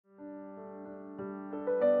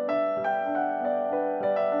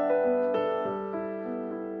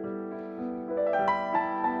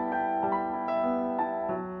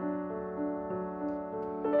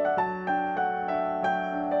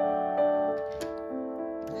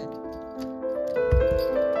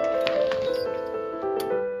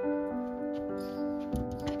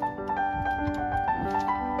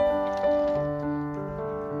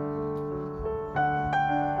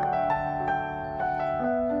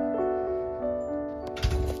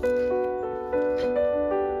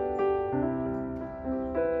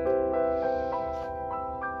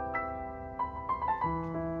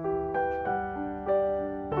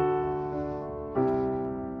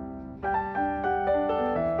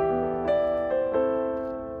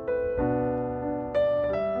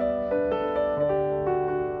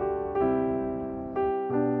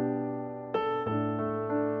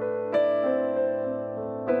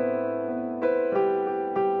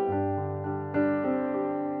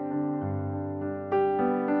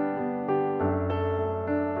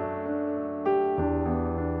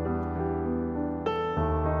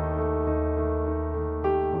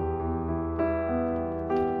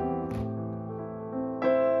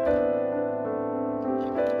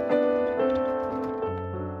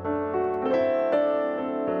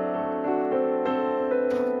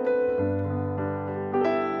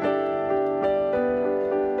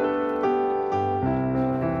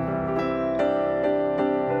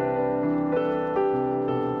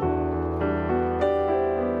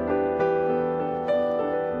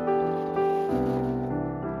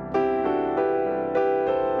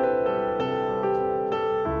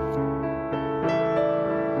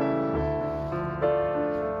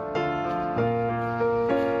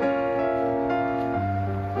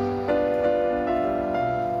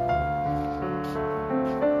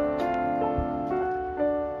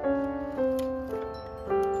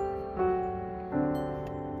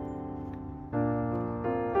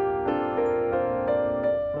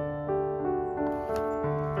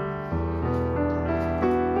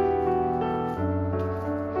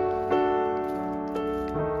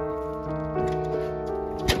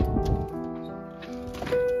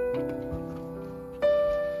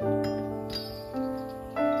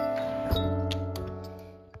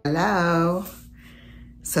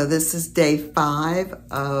So this is day 5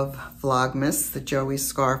 of Vlogmas, the Joey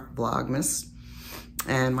Scarf Vlogmas.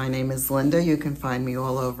 And my name is Linda. You can find me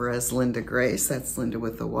all over as Linda Grace. That's Linda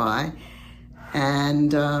with a Y.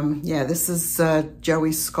 And yeah, this is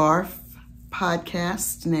Joey Scarf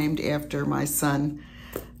podcast named after my son,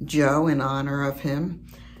 Joe, in honor of him.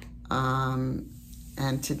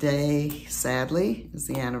 And today, sadly, is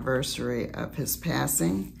the anniversary of his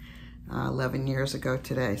passing 11 years ago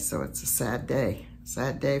today. So it's a sad day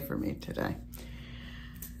for me today.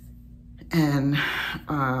 And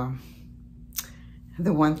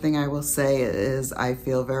the one thing I will say is I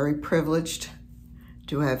feel very privileged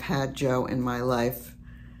to have had Joe in my life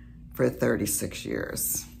for 36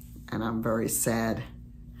 years. And I'm very sad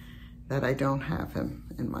that I don't have him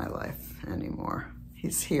in my life anymore.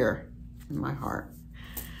 He's here in my heart.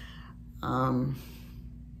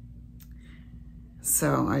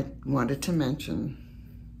 So I wanted to mention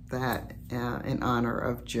that in honor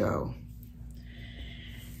of Joe.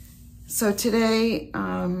 So today,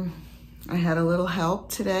 I had a little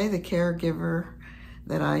help today. The caregiver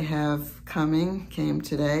that I have coming came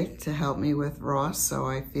today to help me with Ross, so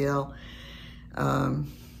I feel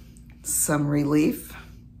some relief.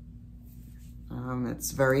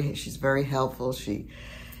 She's very helpful. She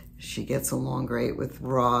gets along great with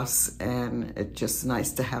Ross, and it's just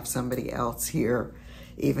nice to have somebody else here,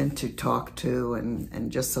 even to talk to,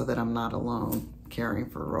 and just so that I'm not alone caring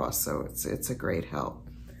for Ross. So it's a great help.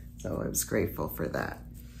 So I was grateful for that.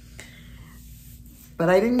 But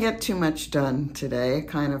I didn't get too much done today. I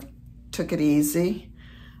kind of took it easy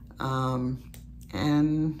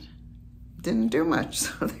and didn't do much.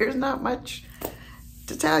 So there's not much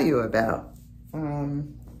to tell you about.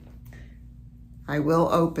 I will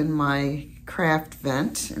open my craft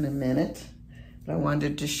vent in a minute, but I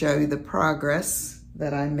wanted to show you the progress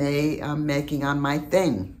that I'm making on my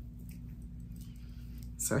thing.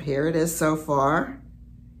 So here it is so far.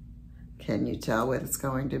 Can you tell what it's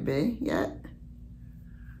going to be yet?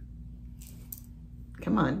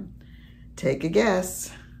 Come on, take a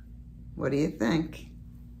guess. What do you think?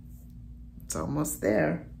 It's almost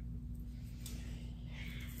there.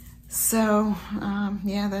 So,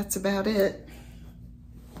 yeah, that's about it.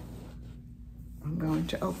 I'm going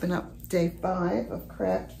to open up day 5 of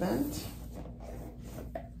Craft Vent.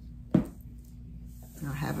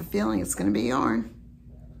 I have a feeling it's going to be yarn.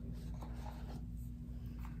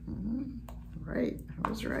 Right, I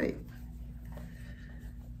was right.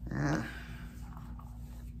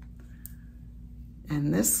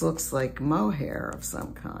 And this looks like mohair of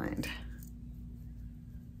some kind.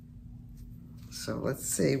 So let's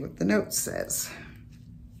see what the note says.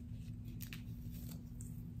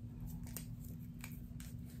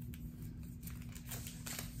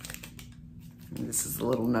 And this is the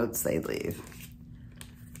little notes they leave.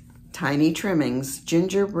 Tiny Trimmings,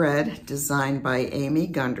 Gingerbread, designed by Amy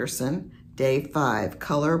Gunderson, Day 5,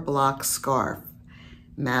 Color Block Scarf,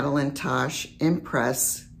 Madeline Tosh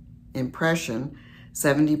Impression,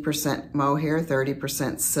 70% mohair,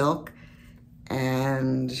 30% silk,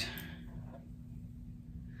 and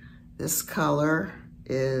this color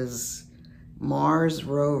is Mars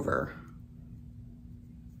Rover.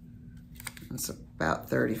 It's about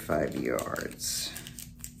 35 yards.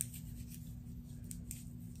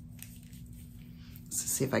 Let's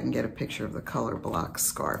see if I can get a picture of the color block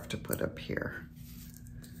scarf to put up here.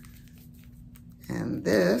 And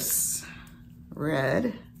this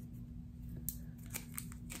red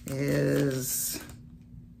is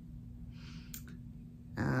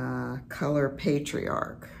color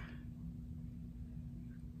Patriarch.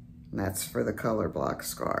 And that's for the color block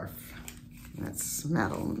scarf. That's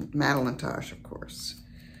Madeline Tosh, of course.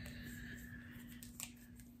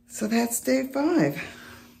 So that's day 5.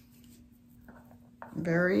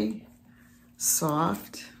 Very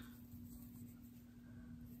soft.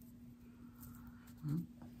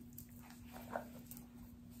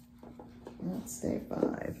 That's day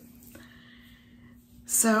 5.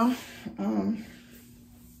 So, I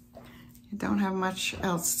don't have much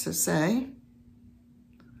else to say.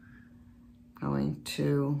 Going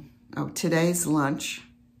to, today's lunch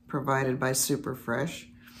provided by HelloFresh,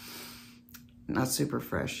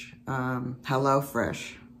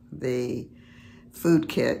 the food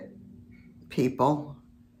kit people.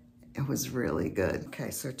 It was really good.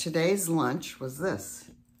 Okay, so today's lunch was this.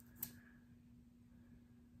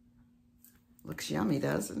 Looks yummy,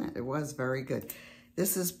 doesn't it? It was very good.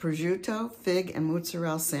 This is prosciutto, fig, and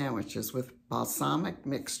mozzarella sandwiches with balsamic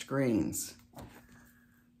mixed greens.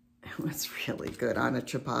 It was really good on a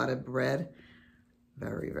ciabatta bread.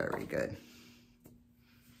 Very, very good.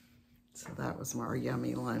 So that was our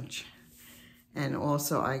yummy lunch. And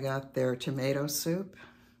also I got their tomato soup.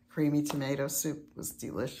 creamy tomato soup was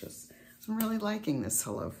delicious. So I'm really liking this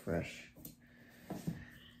HelloFresh.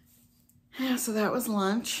 Yeah, so that was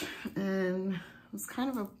lunch, and it was kind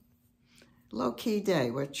of a low-key day,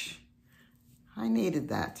 which I needed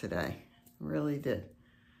that today. I really did.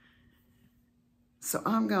 So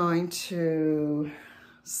I'm going to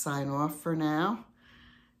sign off for now,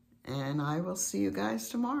 and I will see you guys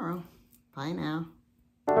tomorrow. Bye now.